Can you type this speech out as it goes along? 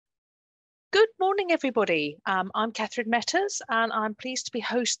Good morning, everybody. I'm Catherine Metters, and I'm pleased to be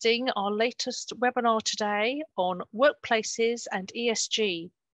hosting our latest webinar today on workplaces and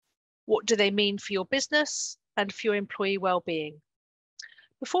ESG. What do they mean for your business and for your employee well-being?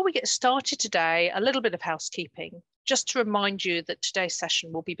 Before we get started today, a little bit of housekeeping. Just to remind you that today's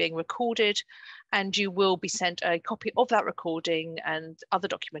session will be being recorded and you will be sent a copy of that recording and other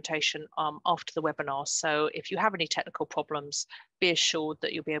documentation after the webinar. So if you have any technical problems, be assured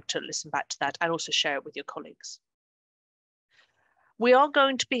that you'll be able to listen back to that and also share it with your colleagues. We are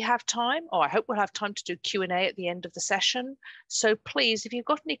going to have time, or I hope we'll have time to do Q&A at the end of the session. So please, if you've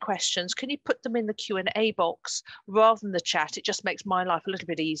got any questions, can you put them in the Q&A box rather than the chat? It just makes my life a little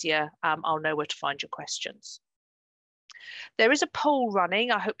bit easier. I'll know where to find your questions. There is a poll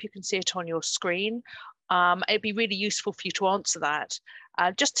running. I hope you can see it on your screen. It'd be really useful for you to answer that.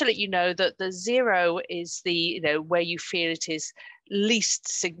 Just to let you know that the 0 is the, where you feel it is least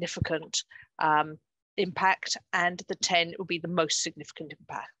significant impact, and the 10 will be the most significant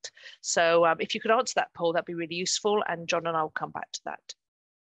impact. So if you could answer that poll, that'd be really useful, and John and I will come back to that.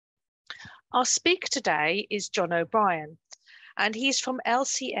 Our speaker today is John O'Brien, and he's from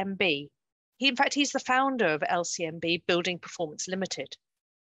LCMB. In fact, he's the founder of LCMB Building Performance Ltd.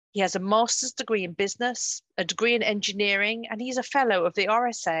 He has a master's degree in business, a degree in engineering, and he's a fellow of the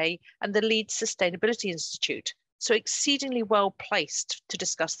RSA and the Leeds Sustainability Institute, so exceedingly well placed to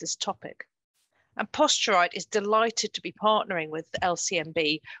discuss this topic. And Posturite is delighted to be partnering with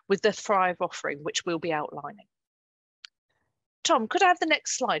LCMB with the Thrive offering, which we'll be outlining. Tom, could I have the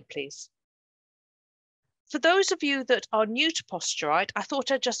next slide, please? For those of you that are new to Posturite, I thought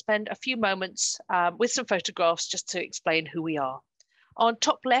I'd just spend a few moments with some photographs just to explain who we are. On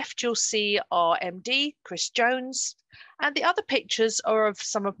top left, you'll see our MD, Chris Jones, and the other pictures are of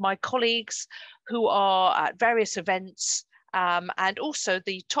some of my colleagues who are at various events. And also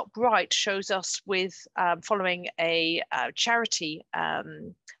the top right shows us with following a charity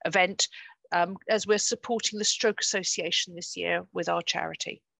event as we're supporting the Stroke Association this year with our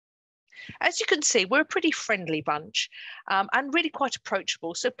charity. As you can see, we're a pretty friendly bunch and really quite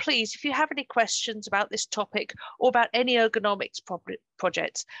approachable. So please, if you have any questions about this topic or about any ergonomics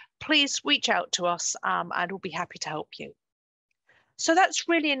projects, please reach out to us and we'll be happy to help you. So that's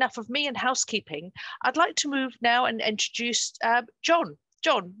really enough of me and housekeeping. I'd like to move now and introduce John.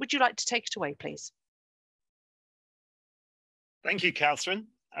 John, would you like to take it away, please? Thank you, Catherine.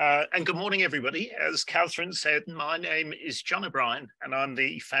 And good morning, everybody. As Catherine said, my name is John O'Brien, and I'm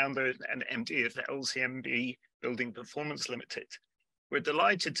the founder and MD of LCMB Building Performance Ltd. We're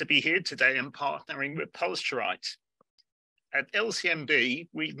delighted to be here today and partnering with Posturite. At LCMB,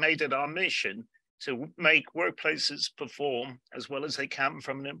 we've made it our mission to make workplaces perform as well as they can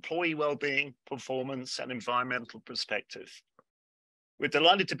from an employee well-being, performance, and environmental perspective. We're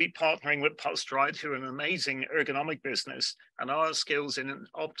delighted to be partnering with Posturite, who are an amazing ergonomic business, and our skills in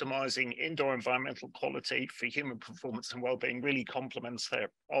optimizing indoor environmental quality for human performance and well-being really complements their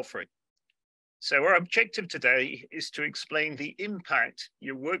offering. So our objective today is to explain the impact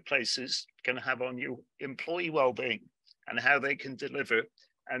your workplaces can have on your employee well-being and how they can deliver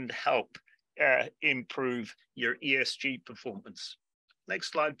and help improve your ESG performance.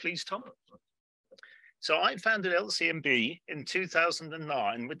 Next slide, please, Tom. So I founded LCMB in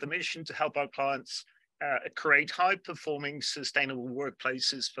 2009 with the mission to help our clients create high-performing, sustainable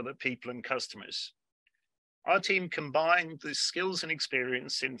workplaces for their people and customers. Our team combined the skills and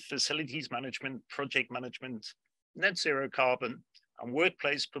experience in facilities management, project management, net zero carbon, and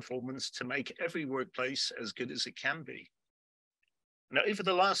workplace performance to make every workplace as good as it can be. Now, over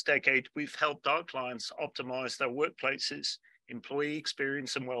the last decade, we've helped our clients optimize their workplaces, employee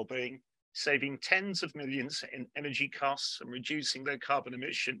experience and well-being, saving tens of millions in energy costs and reducing their carbon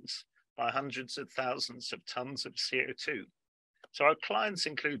emissions by hundreds of thousands of tons of CO2. So our clients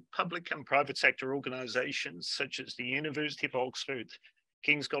include public and private sector organizations such as the University of Oxford,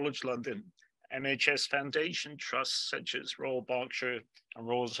 King's College London, NHS Foundation trusts such as Royal Berkshire and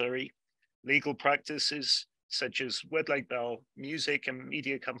Royal Surrey, legal practices such as Wedlake Bell, music and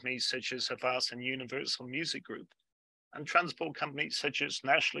media companies such as Havas and Universal Music Group, and transport companies such as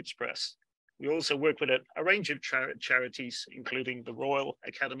National Express. We also work with a range of charities, including the Royal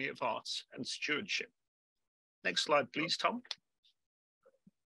Academy of Arts and Stewardship. Next slide, please, Tom.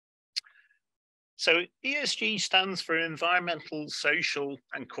 So ESG stands for environmental, social,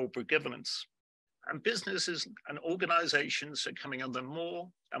 and corporate governance. And businesses and organizations are coming under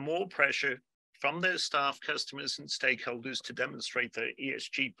more and more pressure from their staff, customers, and stakeholders to demonstrate their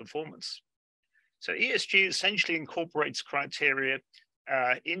ESG performance. So ESG essentially incorporates criteria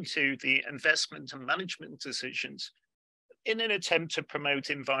into the investment and management decisions in an attempt to promote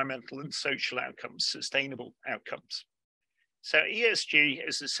environmental and social outcomes, sustainable outcomes. So ESG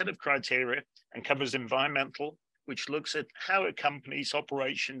is a set of criteria and covers environmental, which looks at how a company's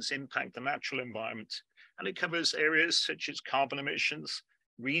operations impact the natural environment. And it covers areas such as carbon emissions,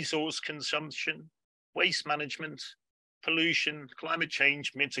 resource consumption, waste management, pollution, climate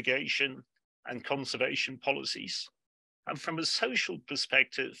change mitigation, and conservation policies. And from a social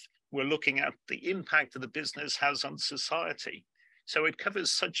perspective, we're looking at the impact that the business has on society. So it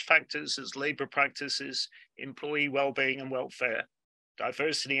covers such factors as labor practices, employee well-being and welfare,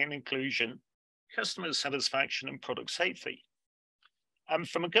 diversity and inclusion, customer satisfaction, and product safety. And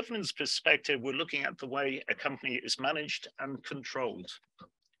from a governance perspective, we're looking at the way a company is managed and controlled.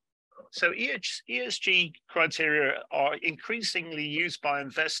 So ESG criteria are increasingly used by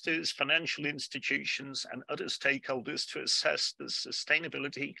investors, financial institutions, and other stakeholders to assess the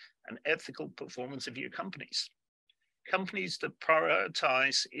sustainability and ethical performance of your companies. Companies that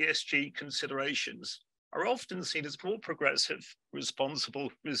prioritize ESG considerations are often seen as more progressive,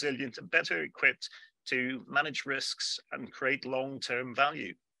 responsible, resilient, and better equipped to manage risks and create long-term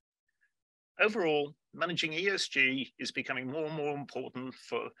value. Overall, managing ESG is becoming more and more important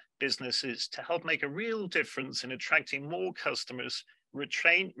for businesses to help make a real difference in attracting more customers,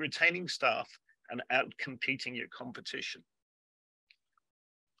 retaining staff, and out-competing your competition.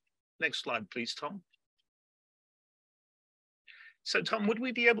 Next slide, please, Tom. So, Tom, would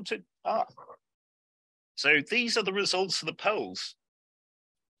we be able to... So these are the results of the polls.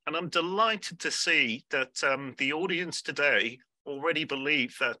 And I'm delighted to see that the audience today already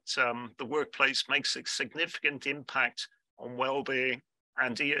believe that the workplace makes a significant impact on well-being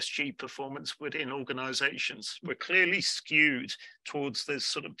and ESG performance within organizations. We're clearly skewed towards this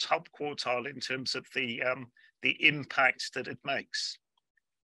sort of top quartile in terms of the impact that it makes.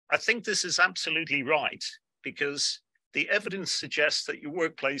 I think this is absolutely right, because the evidence suggests that your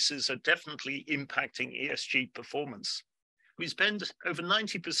workplaces are definitely impacting ESG performance. We spend over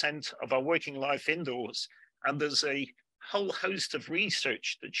 90% of our working life indoors, and there's a whole host of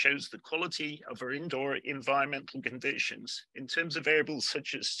research that shows the quality of our indoor environmental conditions in terms of variables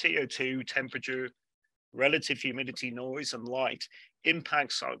such as CO2, temperature, relative humidity, noise, and light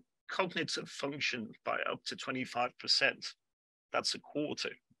impacts our cognitive function by up to 25%. That's a quarter.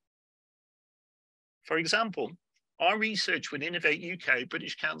 For example, our research with Innovate UK,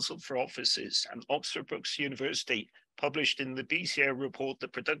 British Council for Offices, and Oxford Brookes University, published in the BCO report, The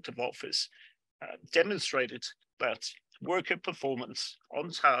Productive Office, demonstrated that worker performance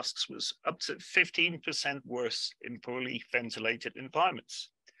on tasks was up to 15% worse in poorly ventilated environments.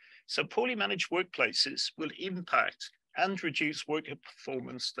 So poorly managed workplaces will impact and reduce worker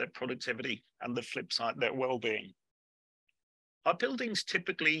performance, their productivity, and the flip side, their well-being. Our buildings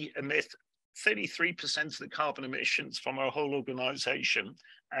typically emit 33% of the carbon emissions from our whole organization.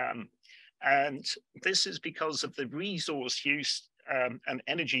 And this is because of the resource use and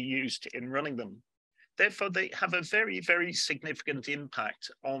energy used in running them. Therefore, they have a very, very significant impact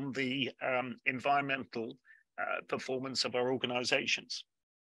on the environmental performance of our organizations.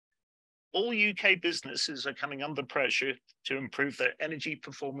 All UK businesses are coming under pressure to improve their energy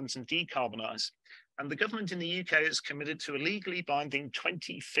performance and decarbonize. And the government in the UK is committed to a legally binding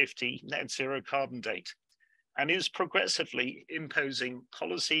 2050 net zero carbon date, and is progressively imposing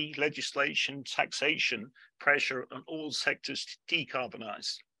policy, legislation, taxation pressure on all sectors to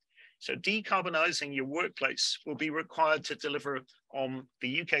decarbonize. So decarbonizing your workplace will be required to deliver on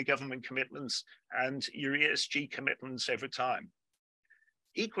the UK government commitments and your ESG commitments over time.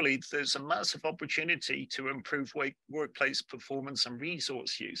 Equally, there's a massive opportunity to improve workplace performance and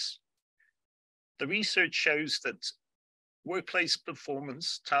resource use. The research shows that workplace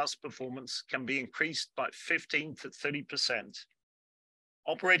performance, task performance, can be increased by 15 to 30%,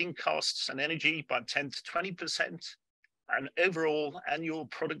 operating costs and energy by 10 to 20%, and overall annual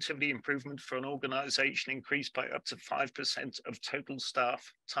productivity improvement for an organization increased by up to 5% of total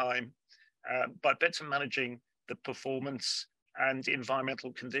staff time by better managing the performance and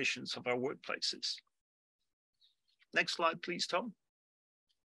environmental conditions of our workplaces. Next slide, please, Tom.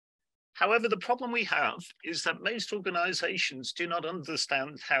 However, the problem we have is that most organizations do not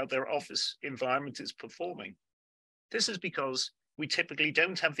understand how their office environment is performing. This is because we typically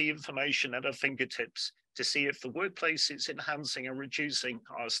don't have the information at our fingertips to see if the workplace is enhancing or reducing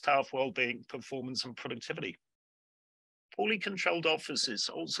our staff well-being, performance, and productivity. Poorly controlled offices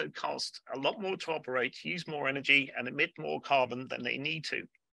also cost a lot more to operate, use more energy, and emit more carbon than they need to.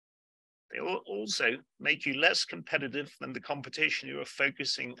 They will also make you less competitive than the competition who are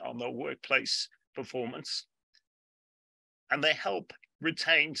focusing on their workplace performance. And they help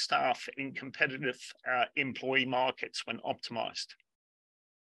retain staff in competitive employee markets when optimized.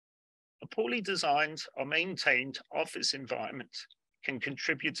 A poorly designed or maintained office environment can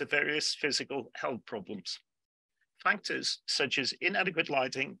contribute to various physical health problems. Factors such as inadequate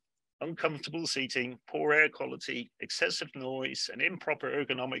lighting, uncomfortable seating, poor air quality, excessive noise, and improper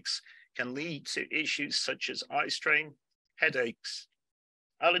ergonomics can lead to issues such as eye strain, headaches,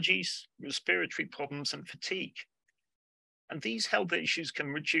 allergies, respiratory problems, and fatigue. And these health issues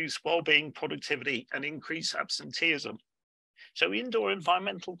can reduce well-being, productivity, and increase absenteeism. So indoor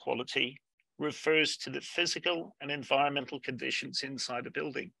environmental quality refers to the physical and environmental conditions inside a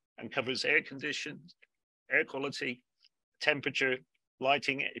building and covers air conditions, air quality, temperature,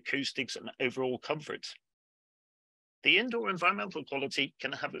 lighting, acoustics, and overall comfort. The indoor environmental quality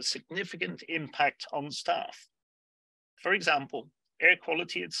can have a significant impact on staff. For example, air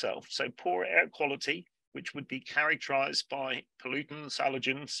quality itself, so poor air quality, which would be characterized by pollutants,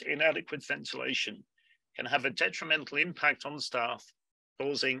 allergens, inadequate ventilation, can have a detrimental impact on staff,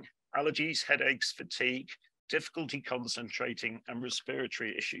 causing allergies, headaches, fatigue, difficulty concentrating, and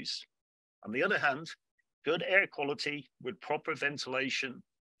respiratory issues. On the other hand, good air quality with proper ventilation,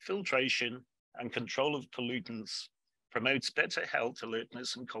 filtration, and control of pollutants promotes better health,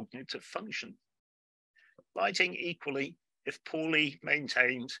 alertness, and cognitive function. Lighting equally, if poorly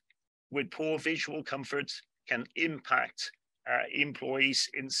maintained, with poor visual comfort, can impact employees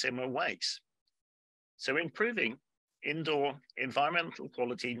in similar ways. So improving indoor environmental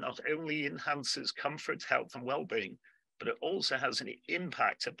quality not only enhances comfort, health, and well-being, but it also has an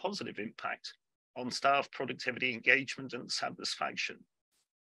impact, a positive impact, on staff productivity, engagement, and satisfaction.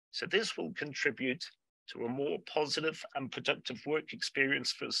 So this will contribute to a more positive and productive work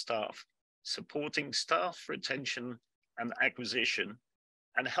experience for staff, supporting staff retention and acquisition,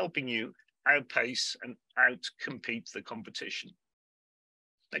 and helping you outpace and outcompete the competition.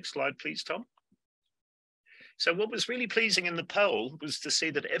 Next slide, please, Tom. So what was really pleasing in the poll was to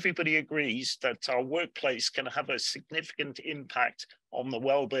see that everybody agrees that our workplace can have a significant impact on the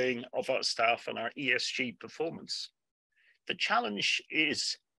well-being of our staff and our ESG performance. The challenge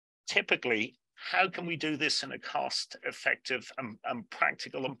is typically, how can we do this in a cost-effective and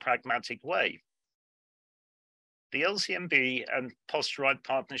practical and pragmatic way? The LCMB and Posturite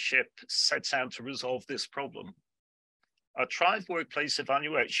partnership sets out to resolve this problem. Our Thrive Workplace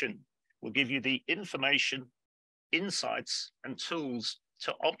Evaluation will give you the information, insights, and tools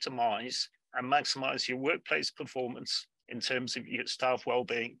to optimize and maximize your workplace performance in terms of your staff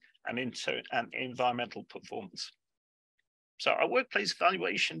well-being and environmental performance. So our workplace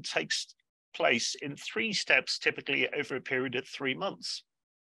evaluation takes place in 3 steps, typically over a period of 3 months.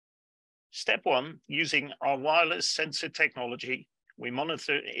 Step 1, using our wireless sensor technology, we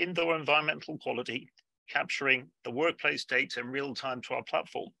monitor indoor environmental quality, capturing the workplace data in real time to our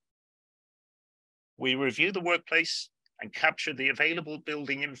platform. We review the workplace and capture the available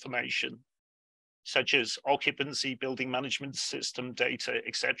building information, such as occupancy, building management system data,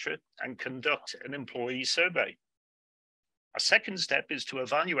 etc., and conduct an employee survey. Our second step is to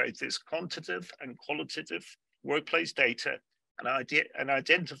evaluate this quantitative and qualitative workplace data and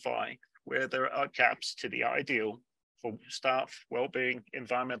identify where there are gaps to the ideal for staff well-being,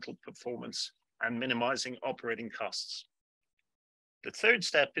 environmental performance, and minimizing operating costs. The third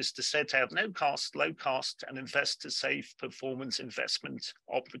step is to set out no cost, low cost, and invest to save performance investment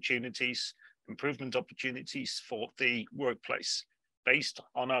opportunities, improvement opportunities for the workplace based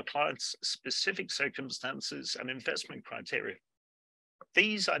on our clients' specific circumstances and investment criteria.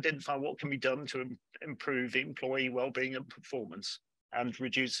 These identify what can be done to improve employee well-being and performance and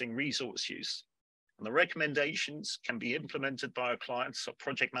reducing resource use. And the recommendations can be implemented by our clients or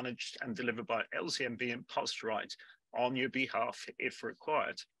project managed and delivered by LCMB and Posturite on your behalf if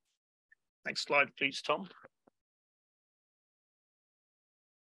required. Next slide, please, Tom.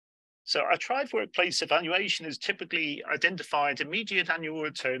 So our Thrive Workplace Evaluation has typically identified immediate annual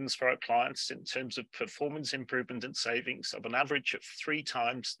returns for our clients in terms of performance improvement and savings of an average of 3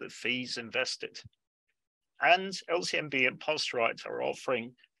 times the fees invested. And LCMB and Posturite are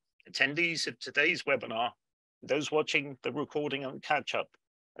offering attendees of today's webinar, those watching the recording and catch up,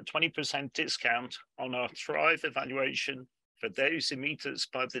 a 20% discount on our Thrive evaluation for those who meet us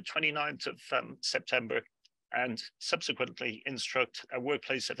by the 29th of September and subsequently instruct a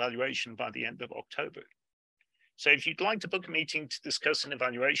workplace evaluation by the end of October. So if you'd like to book a meeting to discuss an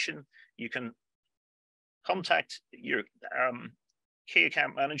evaluation, you can contact your key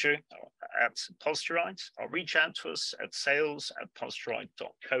account manager at Posturite or reach out to us at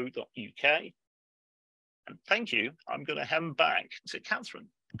sales@posturite.co.uk. And thank you. I'm going to hand back to Catherine.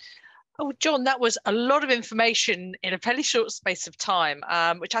 Oh, John, that was a lot of information in a fairly short space of time,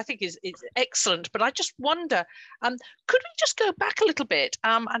 which I think is excellent. But I just wonder, could we just go back a little bit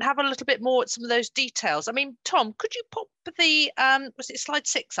and have a little bit more at some of those details? I mean, Tom, could you pop the was it slide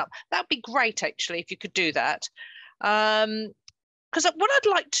 6 up? That'd be great, actually, if you could do that. Because what I'd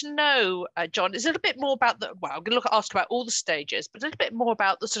like to know, John, is a little bit more about well, I'm going to ask about all the stages, but a little bit more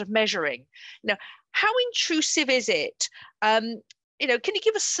about the sort of measuring. How intrusive is it? Can you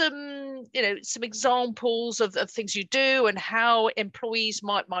give us some examples of things you do and how employees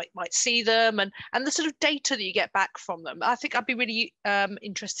might see them and the sort of data that you get back from them? I think I'd be really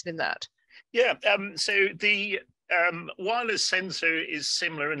interested in that. Yeah, so the wireless sensor is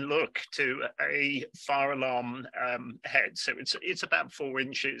similar in look to a fire alarm head. So it's about 4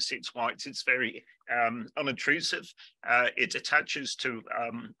 inches. It's white. It's very unobtrusive. It attaches to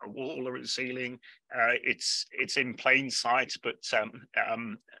a wall or a ceiling. It's in plain sight, but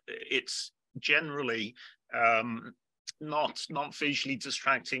it's generally not visually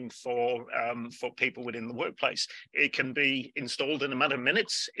distracting for people within the workplace. It can be installed in a matter of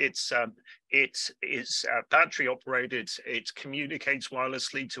minutes. It is battery operated. It communicates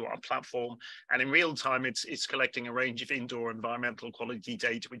wirelessly to our platform, and in real time, it's collecting a range of indoor environmental quality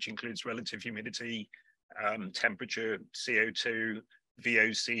data, which includes relative humidity, temperature, CO2,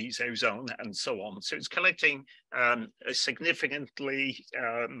 VOCs, ozone, and so on. So it's collecting a significantly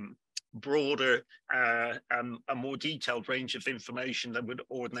broader and a more detailed range of information than would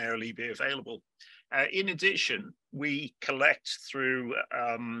ordinarily be available. In addition, we collect through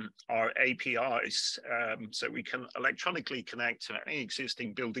our APIs, so we can electronically connect to any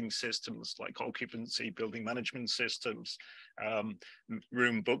existing building systems like occupancy, building management systems,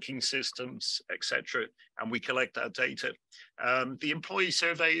 room booking systems, etc. And we collect that data. The employee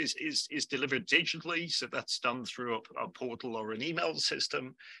survey is delivered digitally, so that's done through a portal or an email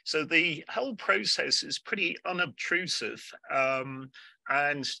system. So the whole process is pretty unobtrusive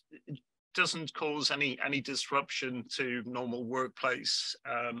and doesn't cause any disruption to normal workplace,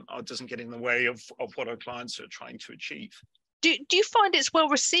 or doesn't get in the way of what our clients are trying to achieve. Do you find it's well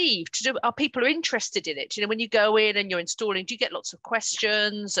received? Are people interested in it? When you go in and you're installing, do you get lots of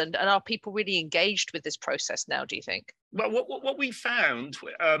questions and are people really engaged with this process now, do you think? Well, what we found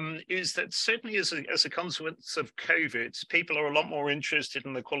is that certainly as a consequence of COVID, people are a lot more interested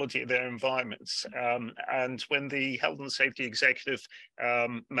in the quality of their environments. And when the health and safety executive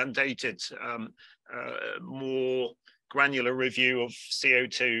mandated more granular review of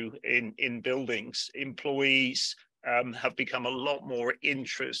CO2 in buildings, employees have become a lot more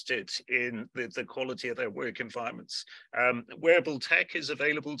interested in the quality of their work environments. Wearable tech is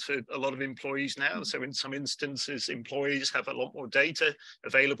available to a lot of employees now. So in some instances, employees have a lot more data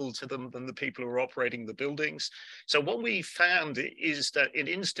available to them than the people who are operating the buildings. So what we found is that in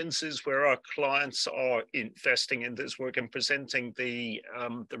instances where our clients are investing in this work and presenting the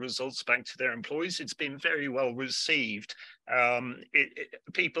results back to their employees, it's been very well received.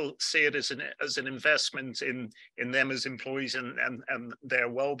 People see it as an investment in them as employees and their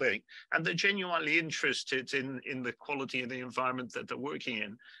well-being, and they're genuinely interested in the quality of the environment that they're working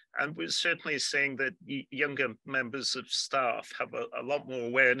in. And we're certainly seeing that younger members of staff have a lot more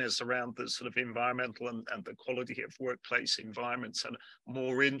awareness around the sort of environmental and the quality of workplace environments, and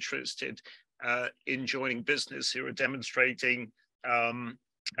more interested in joining business who are demonstrating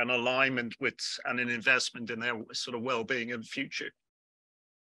an alignment with and an investment in their sort of well-being and future.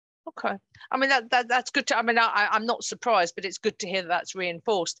 Okay, I mean that's good to. I mean, I'm not surprised, but it's good to hear that that's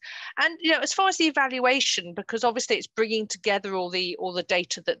reinforced. And as far as the evaluation, because obviously it's bringing together all the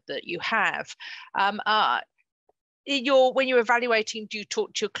data that you have. When you're evaluating, do you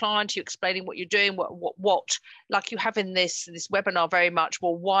talk to your client? Are you explaining what you're doing? What like you have in this webinar very much?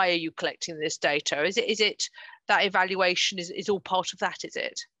 Well, why are you collecting this data? Is it that evaluation is all part of that? Is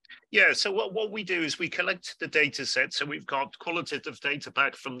it? Yeah, so what we do is we collect the data set. So we've got qualitative data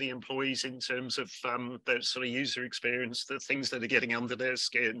back from the employees in terms of their sort of user experience, the things that are getting under their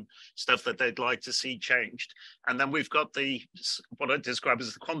skin, stuff that they'd like to see changed. And then we've got what I describe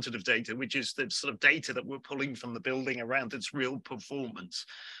as the quantitative data, which is the sort of data that we're pulling from the building around its real performance.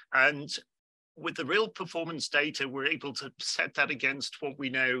 And with the real performance data, we're able to set that against what we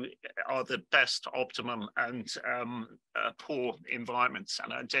know are the best, optimum, and poor environments,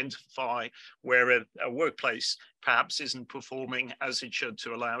 and identify where a workplace perhaps isn't performing as it should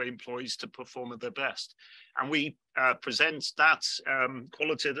to allow employees to perform at their best. And we present that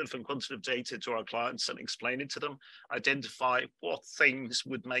qualitative and quantitative data to our clients and explain it to them, identify what things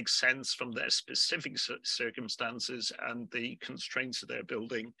would make sense from their specific circumstances and the constraints of their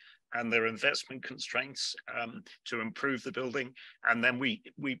building, and their investment constraints to improve the building. And then we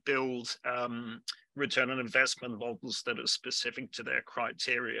build return on investment models that are specific to their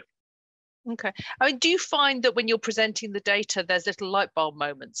criteria. Okay. I mean, do you find that when you're presenting the data, there's little light bulb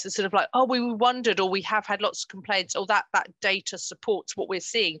moments? It's sort of like, oh, we wondered, or we have had lots of complaints, or that data supports what we're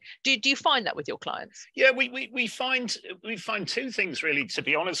seeing. Do you find that with your clients? Yeah, we find two things really, to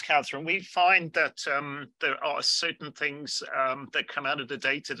be honest, Catherine. We find that there are certain things that come out of the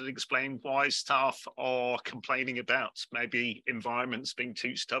data that explain why staff are complaining about maybe environments being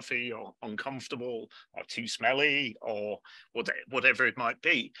too stuffy or uncomfortable or too smelly or whatever it might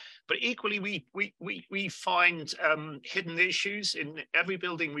be. But equally, we find hidden issues in every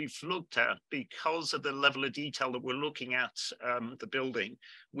building we've looked at. Because of the level of detail that we're looking at the building,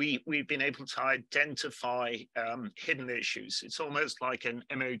 we've been able to identify hidden issues. It's almost like an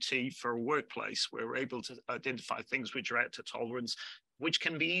MOT for a workplace. We're able to identify things which are out to tolerance, which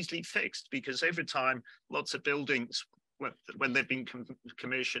can be easily fixed, because over time, lots of buildings, when they've been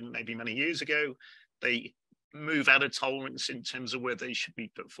commissioned maybe many years ago, they move out of tolerance in terms of where they should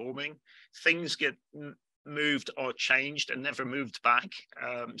be performing. Things get moved or changed and never moved back.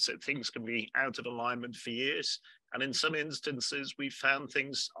 So things can be out of alignment for years. And in some instances, we found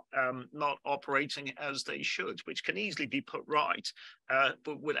things not operating as they should, which can easily be put right.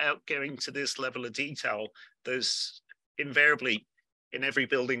 But without going to this level of detail, there's invariably, in every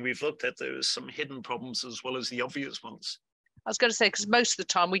building we've looked at, there's some hidden problems as well as the obvious ones. I was going to say, because most of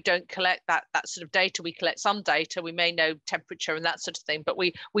the time we don't collect that sort of data. We collect some data, we may know temperature and that sort of thing, but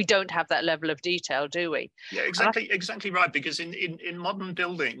we don't have that level of detail, do we? Yeah, exactly right. Because in modern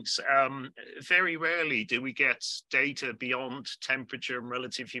buildings, very rarely do we get data beyond temperature and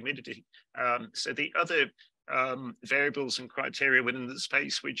relative humidity. So the other variables and criteria within the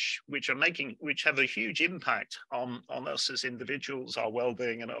space which have a huge impact on us as individuals, our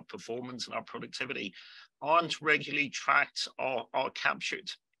well-being and our performance and our productivity, aren't regularly tracked or captured.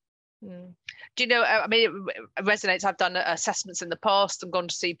 Do you know, I mean, it resonates. I've done assessments in the past and gone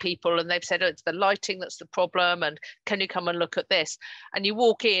to see people, and they've said, oh, it's the lighting that's the problem, and can you come and look at this? And you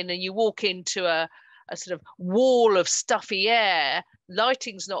walk in and you walk into a sort of wall of stuffy air.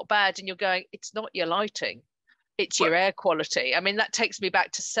 Lighting's not bad, and you're going, it's not your lighting, it's your air quality. I mean, that takes me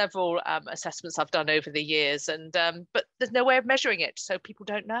back to several assessments I've done over the years, and but there's no way of measuring it, so people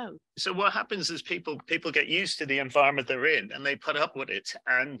don't know. So what happens is people get used to the environment they're in, and they put up with it,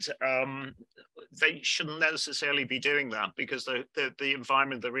 and they shouldn't necessarily be doing that, because the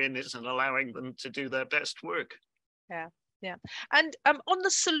environment they're in isn't allowing them to do their best work. Yeah. And on the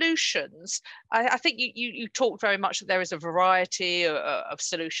solutions, I think you talked very much that there is a variety of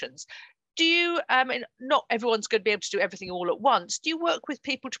solutions. Do you, not everyone's going to be able to do everything all at once. Do you work with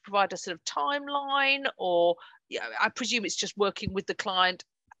people to provide a sort of timeline, or I presume it's just working with the client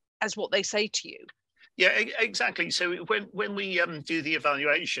as what they say to you? Yeah, exactly. So when we do the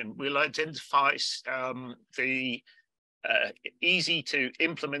evaluation, we'll identify the easy to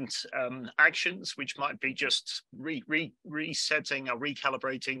implement actions, which might be just resetting or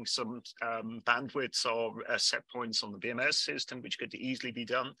recalibrating some bandwidths or set points on the BMS system, which could easily be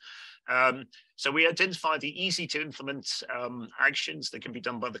done. So we identify the easy to implement actions that can be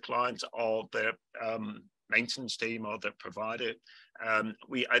done by the client or their maintenance team or the provider.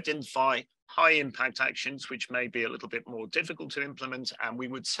 We identify high impact actions, which may be a little bit more difficult to implement, and we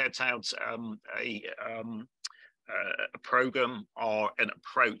would set out a program or an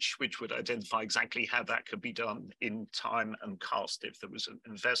approach which would identify exactly how that could be done in time and cost if there was an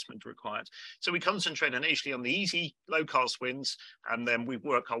investment required. So we concentrate initially on the easy, low cost wins, and then we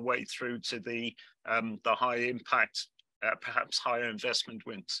work our way through to the high impact, perhaps higher investment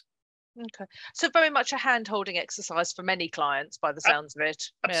wins. Okay, so very much a hand-holding exercise for many clients, by the sounds of it.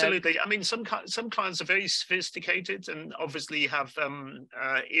 Absolutely. I mean, some clients are very sophisticated and obviously have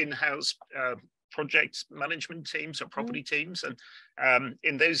in-house project management teams or property teams, and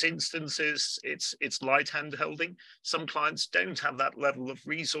in those instances it's light hand holding. Some clients don't have that level of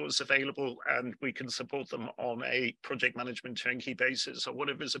resource available, and we can support them on a project management turnkey basis or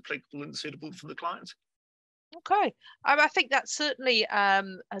whatever is applicable and suitable for the client. Okay, I think that certainly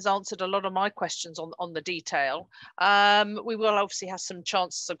has answered a lot of my questions on the detail. We will obviously have some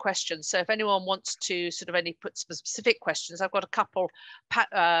chances of questions, so if anyone wants to sort of put specific questions, I've got a couple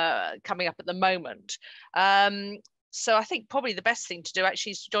coming up at the moment. So I think probably the best thing to do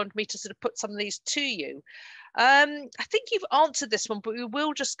actually is to join me to sort of put some of these to you. I think you've answered this one, but we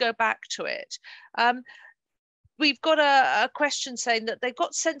will just go back to it. We've got a question saying that they've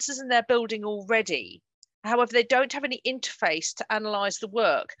got sensors in their building already. However, they don't have any interface to analyze the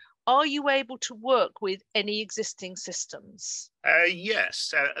work. Are you able to work with any existing systems?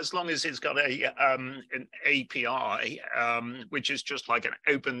 Yes, as long as it's got an API, which is just like an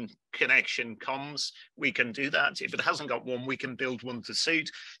open connection comms, we can do that. If it hasn't got one, we can build one to suit.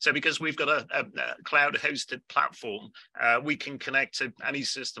 So because we've got a cloud-hosted platform, we can connect to any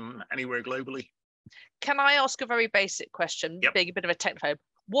system anywhere globally. Can I ask a very basic question, Yep. being a bit of a technophobe?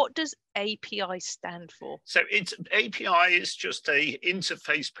 What does API stand for? So it's API is just a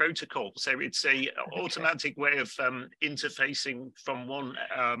interface protocol. So it's a automatic way of interfacing from one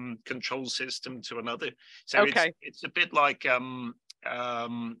control system to another. So it's a bit like I'm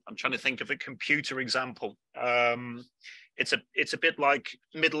trying to think of a computer example. It's a bit like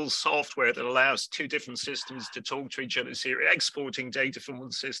middle software that allows two different systems to talk to each other. So you're exporting data from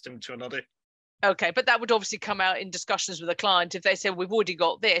one system to another. Okay, but that would obviously come out in discussions with a client. If they say we've already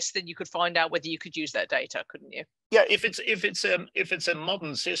got this, then you could find out whether you could use that data, couldn't you? Yeah, if it's a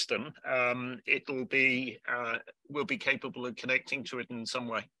modern system, we'll be capable of connecting to it in some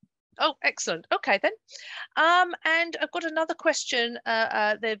way. Oh, excellent. Okay, then. And I've got another question.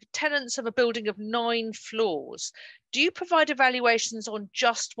 The tenants of a building of 9 floors. Do you provide evaluations on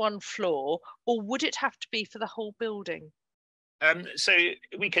just one floor, or would it have to be for the whole building? So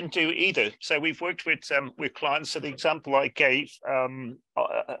we can do either. So we've worked with clients. So the example I gave, are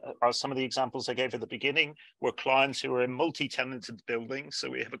some of the examples I gave at the beginning, were clients who are in multi-tenanted buildings. So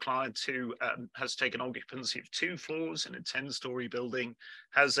we have a client who has taken occupancy of 2 floors in a 10-story building,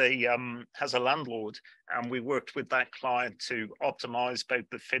 has a landlord, and we worked with that client to optimize both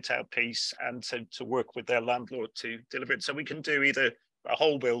the fit-out piece and to work with their landlord to deliver it. So we can do either a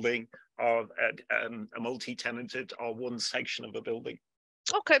whole building or a multi-tenanted or one section of a building.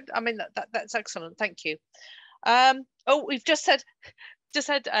 Okay, I mean that's excellent. Thank you. We've just had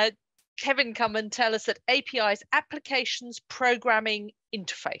Kevin come and tell us that API is applications programming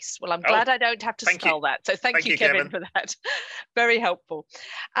interface. Well, I'm glad I don't have to spell that. So thank you, Kevin, for that. Very helpful.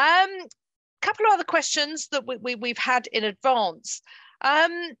 Couple of other questions that we've had in advance.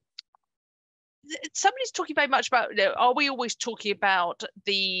 Somebody's talking very much about, are we always talking about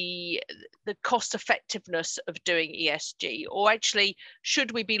the cost effectiveness of doing ESG, or actually should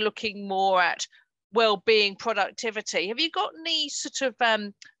we be looking more at well-being, productivity? Have you got any sort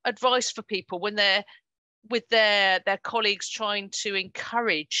of advice for people when they're with their colleagues trying to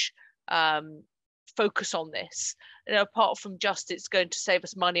encourage focus on this? Apart from just it's going to save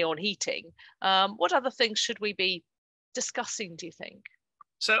us money on heating, what other things should we be discussing, do you think?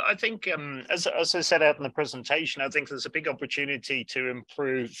 So I think, as I set out in the presentation, I think there's a big opportunity to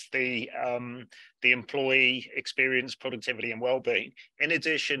improve the employee experience, productivity, and well-being. In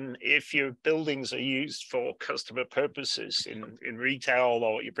addition, if your buildings are used for customer purposes in retail,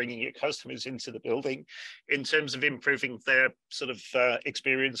 or you're bringing your customers into the building, in terms of improving their sort of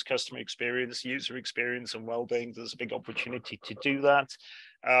experience, customer experience, user experience, and well-being, there's a big opportunity to do that.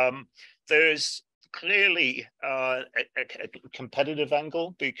 There's clearly a competitive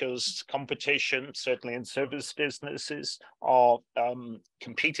angle, because competition, certainly in service businesses, are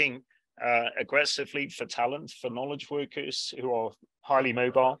competing aggressively for talent, for knowledge workers who are highly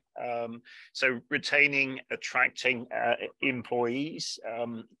mobile. So retaining, attracting employees,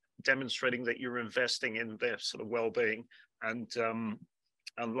 demonstrating that you're investing in their sort of well-being and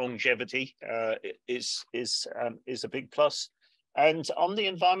longevity is a big plus. And on the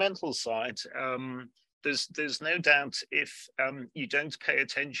environmental side, there's no doubt, if you don't pay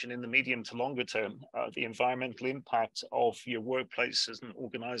attention in the medium to longer term, the environmental impact of your workplace as an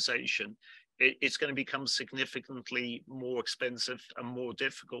organization, it's going to become significantly more expensive and more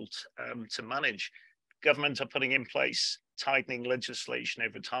difficult to manage. Government are putting in place tightening legislation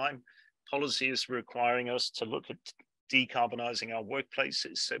over time. Policy is requiring us to look at decarbonizing our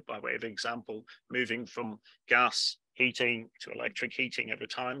workplaces. So by way of example, moving from gas heating to electric heating over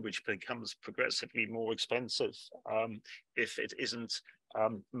time, which becomes progressively more expensive if it isn't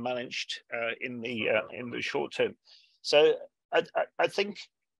managed in the short term. So I think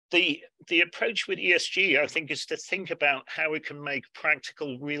the approach with ESG, I think, is to think about how it can make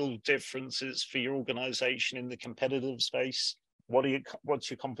practical, real differences for your organization in the competitive space. What's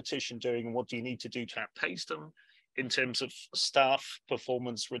your competition doing, and what do you need to do to outpace them in terms of staff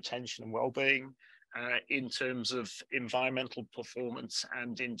performance, retention, and well-being? In terms of environmental performance,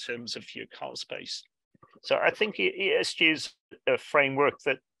 and in terms of your cost base. So I think ESG is a framework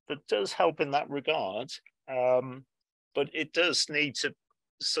that does help in that regard, but it does need to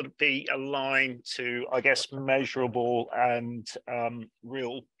sort of be aligned to, I guess, measurable and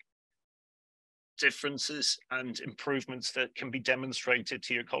real differences and improvements that can be demonstrated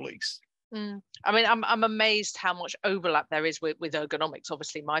to your colleagues. I mean, I'm amazed how much overlap there is with ergonomics.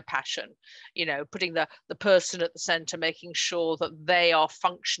 Obviously, my passion, putting the person at the center, making sure that they are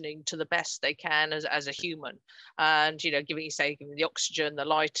functioning to the best they can as a human, and giving the oxygen, the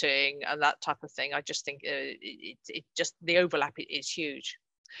lighting, and that type of thing. I just think it just the overlap is huge.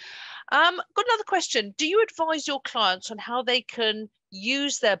 Got another question. Do you advise your clients on how they can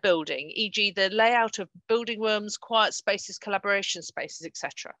use their building, e.g., the layout of building rooms, quiet spaces, collaboration spaces,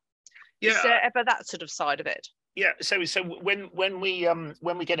 etc.? Yeah. Is there ever that sort of side of it? Yeah, so when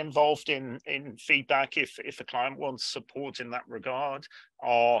we get involved in feedback, if a client wants support in that regard,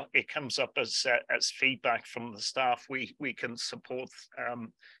 or it comes up as feedback from the staff, we can support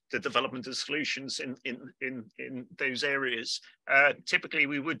the development of solutions in those areas. Typically,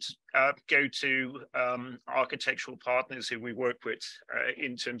 we would go to architectural partners who we work with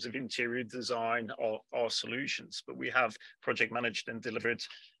in terms of interior design or solutions, but we have project managed and delivered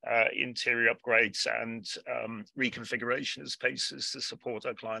interior upgrades and reconfiguration of spaces to support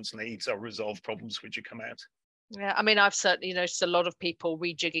our clients' needs or resolve problems which have come out. Yeah, I mean, I've certainly noticed a lot of people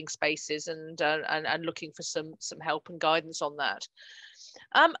rejigging spaces and looking for some help and guidance on that.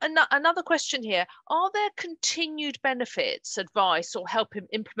 Another question here: are there continued benefits, advice, or help in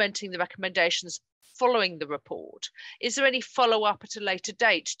implementing the recommendations following the report? Is there any follow-up at a later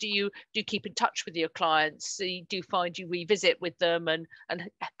date? Do you keep in touch with your clients? Do you find you revisit with them and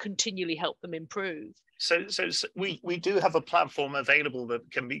continually help them improve? So we do have a platform available that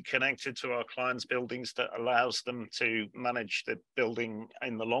can be connected to our clients' buildings that allows them to manage the building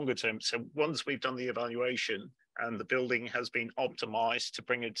in the longer term. So once we've done the evaluation and the building has been optimized to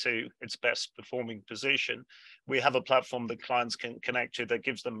bring it to its best performing position, we have a platform that clients can connect to that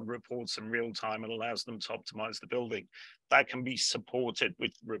gives them reports in real time and allows them to optimize the building. That can be supported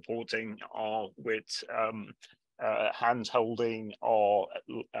with reporting or with hand holding or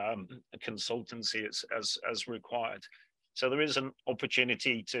consultancy as required. So there is an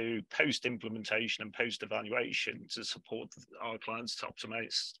opportunity to post implementation and post evaluation to support our clients to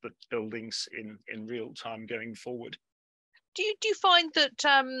optimize the buildings in real time going forward. Do you find that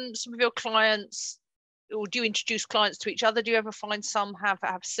some of your clients, or do you introduce clients to each other? Do you ever find some have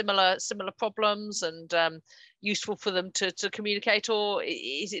similar problems and useful for them to communicate, or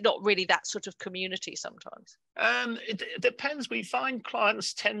is it not really that sort of community sometimes? It depends. We find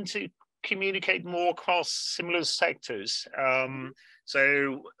clients tend to communicate more across similar sectors.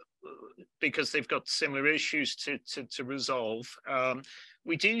 So because they've got similar issues to resolve.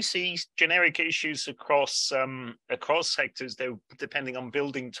 We do see generic issues across sectors, though, depending on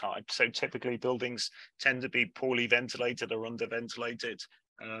building type. So typically buildings tend to be poorly ventilated or underventilated.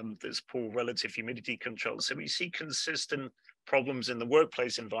 There's poor relative humidity control. So we see consistent problems in the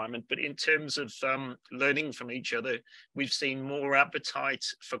workplace environment, but in terms of learning from each other, we've seen more appetite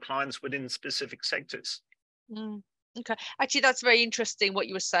for clients within specific sectors. Okay, actually, that's very interesting what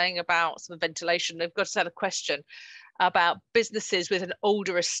you were saying about some ventilation. I've got to have a question about businesses with an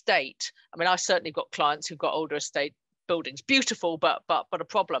older estate. I mean, I certainly got clients who've got older estate buildings, beautiful, but a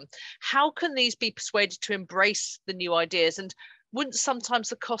problem. How can these be persuaded to embrace the new ideas? And wouldn't sometimes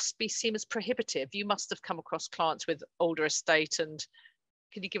the costs be seen as prohibitive? You must have come across clients with older estate, and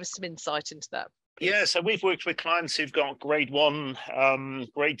can you give us some insight into that, please? Yeah, so we've worked with clients who've got grade 1,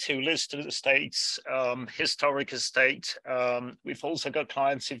 grade 2 listed estates, historic estate. We've also got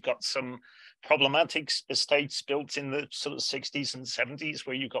clients who've got some problematic estates built in the sort of 60s and 70s,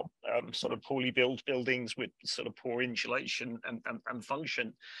 where you've got sort of poorly built buildings with sort of poor insulation and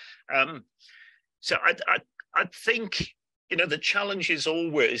function. So I think, the challenge is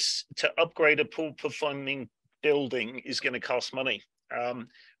always to upgrade a poor performing building is going to cost money.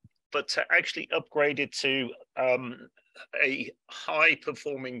 But to actually upgrade it to a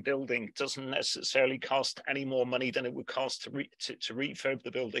high-performing building doesn't necessarily cost any more money than it would cost to refurb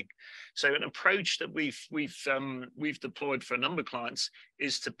the building. So an approach that we've deployed for a number of clients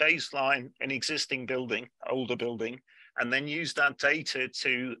is to baseline an existing building, older building, and then use that data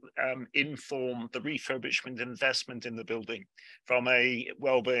to inform the refurbishment investment in the building from a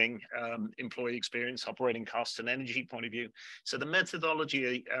well-being, employee experience, operating cost, and energy point of view. So the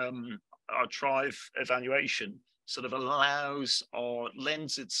methodology, our Thrive evaluation, sort of allows or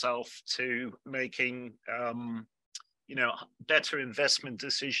lends itself to making better investment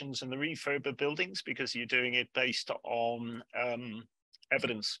decisions in the refurb of buildings, because you're doing it based on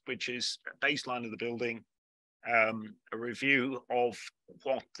evidence, which is a baseline of the building, a review of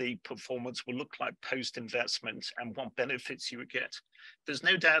what the performance will look like post-investment and what benefits you would get. There's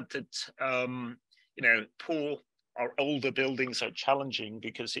no doubt that poor our older buildings are challenging,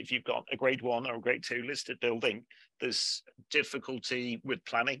 because if you've got a grade 1 or a grade 2 listed building, there's difficulty with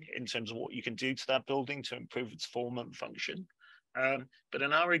planning in terms of what you can do to that building to improve its form and function. But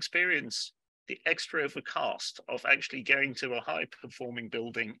in our experience, the extra over cost of actually going to a high performing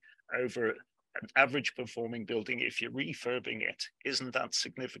building over an average performing building, if you're refurbing it, isn't that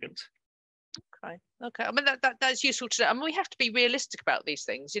significant. Okay. I mean, that's useful to know. I mean, we have to be realistic about these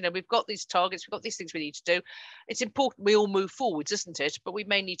things. You know, we've got these targets, we've got these things we need to do. It's important we all move forwards, isn't it? But we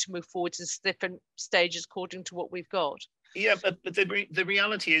may need to move forwards in different stages according to what we've got. Yeah, but the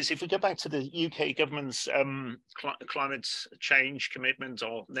reality is, if we go back to the UK government's climate change commitment,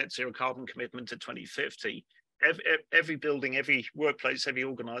 or net zero carbon commitment to 2050, every building, every workplace, every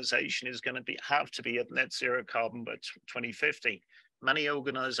organisation is going to have to be at net zero carbon by 2050. Many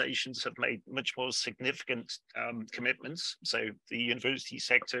organisations have made much more significant commitments. So the university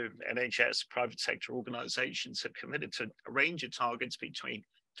sector, NHS, private sector organisations have committed to a range of targets between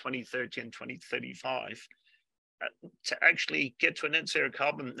 2030 and 2035. To actually get to a net zero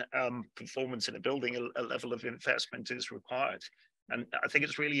carbon performance in a building, a level of investment is required. And I think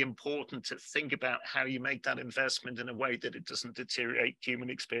it's really important to think about how you make that investment in a way that it doesn't deteriorate human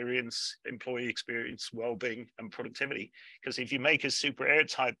experience, employee experience, well-being, and productivity. Because if you make a super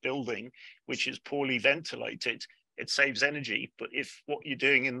airtight building, which is poorly ventilated, it saves energy. But if what you're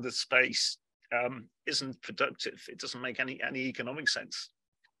doing in the space isn't productive, it doesn't make any economic sense.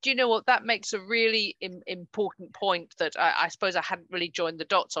 Do you know what? That makes a really important point that I suppose I hadn't really joined the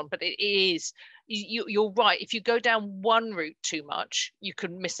dots on, but it is, you're right. If you go down one route too much, you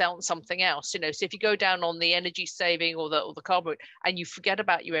can miss out on something else. You know, so if you go down on the energy saving or the carbon route and you forget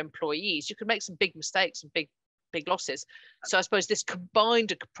about your employees, you can make some big mistakes and big losses. So I suppose this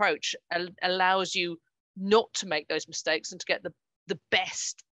combined approach allows you not to make those mistakes and to get the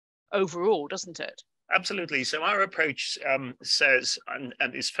best overall, doesn't it? Absolutely. So our approach says and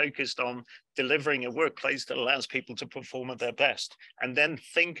is focused on delivering a workplace that allows people to perform at their best, and then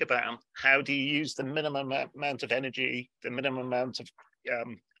think about how do you use the minimum amount of energy, the minimum amount of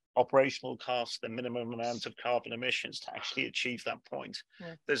operational costs, the minimum amount of carbon emissions to actually achieve that point.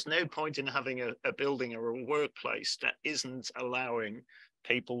 Yeah. There's no point in having a building or a workplace that isn't allowing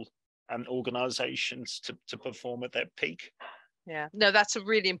people and organizations to perform at their peak. Yeah, no, that's a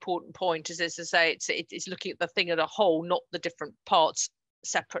really important point. Is as I say, it's looking at the thing as a whole, not the different parts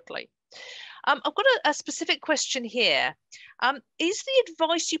separately. I've got a specific question here. Is the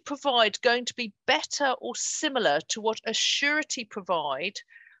advice you provide going to be better or similar to what Assurity provide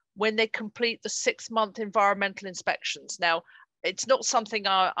when they complete the 6-month environmental inspections? Now, it's not something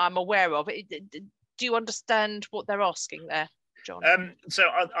I'm aware of. Do you understand what they're asking there, John? So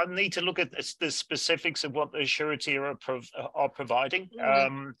I need to look at the specifics of what the Assurity are providing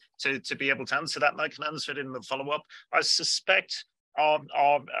to be able to answer that, and I can answer it in the follow-up. I suspect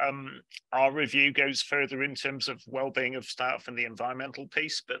our review goes further in terms of well-being of staff and the environmental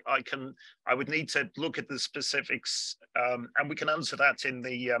piece, but I would need to look at the specifics, and we can answer that in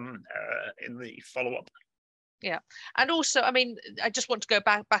the follow-up. Yeah, and also, I mean, I just want to go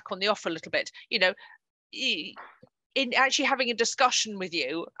back on the offer a little bit. You know, in actually having a discussion with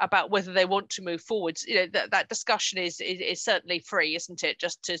you about whether they want to move forwards, you know, that discussion is certainly free, isn't it?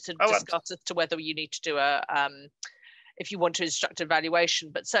 Just to discuss as to whether you need to do if you want to instruct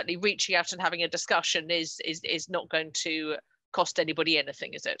evaluation, but certainly reaching out and having a discussion is not going to cost anybody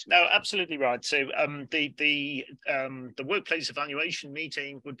anything, is it? No, absolutely right. So the workplace evaluation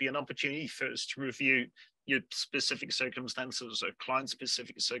meeting would be an opportunity for us to review your specific circumstances or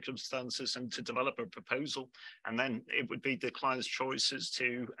client-specific circumstances and to develop a proposal, and then it would be the client's choices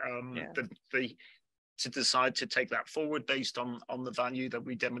to to decide to take that forward based on the value that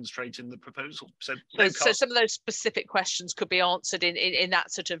we demonstrate in the proposal. So some of those specific questions could be answered in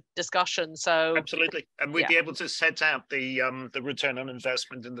that sort of discussion. So absolutely, and we'd be able to set out the return on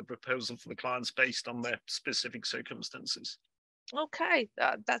investment in the proposal for the clients based on their specific circumstances. Okay,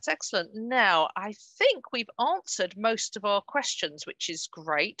 that's excellent. Now, I think we've answered most of our questions, which is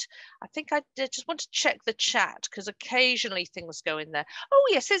great. I think I just want to check the chat because occasionally things go in there. Oh,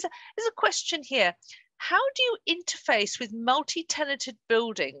 yes, there's a question here. How do you interface with multi-tenanted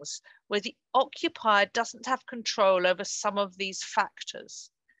buildings where the occupier doesn't have control over some of these factors?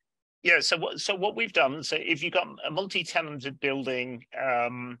 Yeah, so what we've done, so if you've got a multi-tenanted building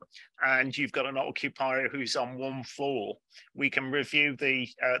and you've got an occupier who's on one floor, we can review the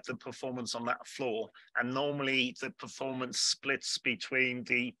performance on that floor. And normally the performance splits between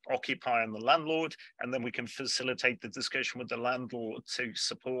the occupier and the landlord, and then we can facilitate the discussion with the landlord to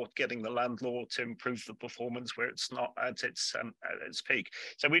support getting the landlord to improve the performance where it's not at its peak.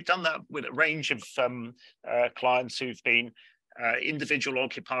 So we've done that with a range of clients who've been individual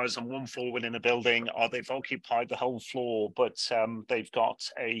occupiers on one floor within a building, or they've occupied the whole floor, but they've got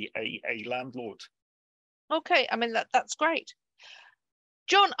a landlord. Okay, I mean, that's great.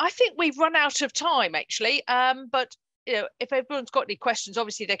 John, I think we've run out of time actually, but if everyone's got any questions,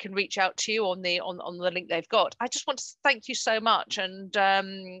 obviously they can reach out to you on the link they've got. I just want to thank you so much, and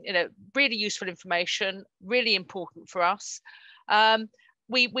really useful information, really important for us.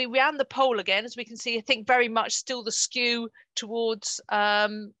 We ran the poll again, as we can see. I think very much still the skew towards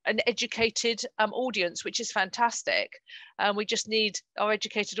an educated audience, which is fantastic. We just need our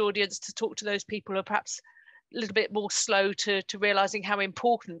educated audience to talk to those people who are perhaps a little bit more slow to realizing how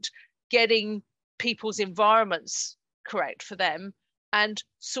important getting people's environments correct for them and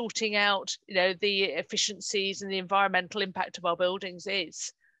sorting out the efficiencies and the environmental impact of our buildings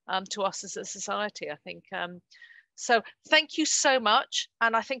is to us as a society, I think. So thank you so much.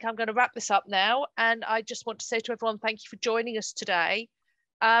 And I think I'm going to wrap this up now. And I just want to say to everyone, thank you for joining us today.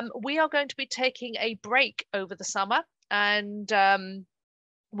 We are going to be taking a break over the summer, and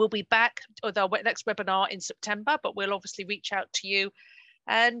we'll be back with our next webinar in September, but we'll obviously reach out to you.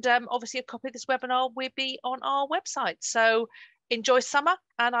 And obviously a copy of this webinar will be on our website. So enjoy summer,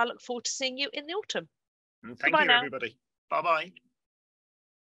 and I look forward to seeing you in the autumn. Thank you, everybody. Bye-bye.